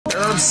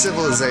Arab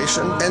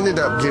civilization ended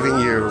up giving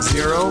you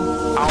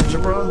zero,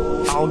 algebra,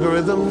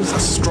 algorithms,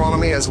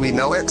 astronomy as we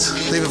know it.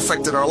 They've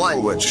affected our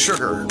language.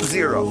 Sugar,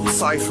 zero,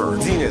 cipher,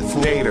 zenith,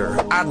 nadir,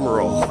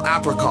 admiral,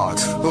 apricot.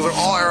 Those are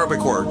all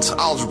Arabic words,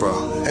 algebra.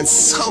 And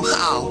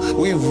somehow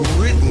we've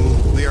written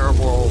the Arab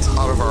world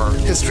out of our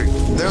history.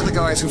 They're the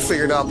guys who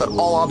figured out that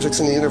all objects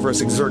in the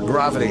universe exert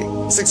gravity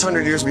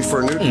 600 years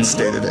before Newton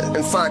stated it.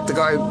 In fact, the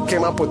guy who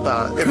came up with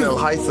that,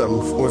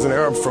 Heytham, was an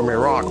Arab from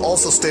Iraq,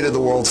 also stated the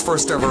world's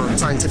first ever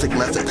scientific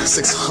method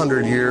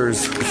 600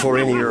 years before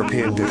any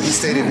European did. He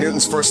stated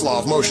Newton's first law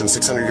of motion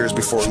 600 years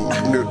before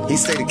Newton. He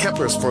stated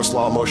Kepler's first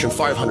law of motion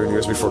 500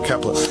 years before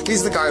Kepler.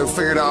 He's the guy who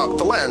figured out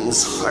the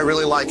lens. I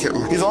really like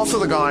him. He's also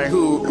the guy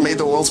who made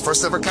the world's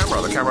first ever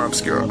camera, the camera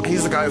obscura.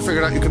 He's the guy who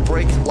figured out you could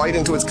break light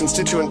into its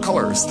constituent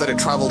colors, that it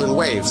traveled in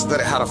waves, that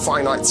it had a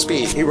finite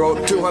speed. He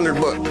wrote 200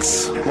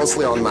 books,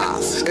 mostly on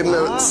math.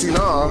 Ibn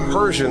Sina,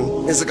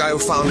 Persian, is the guy who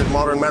founded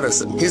modern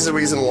medicine. He's the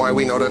reason why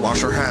we know to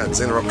wash our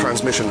hands, interrupt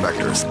transmission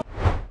vectors.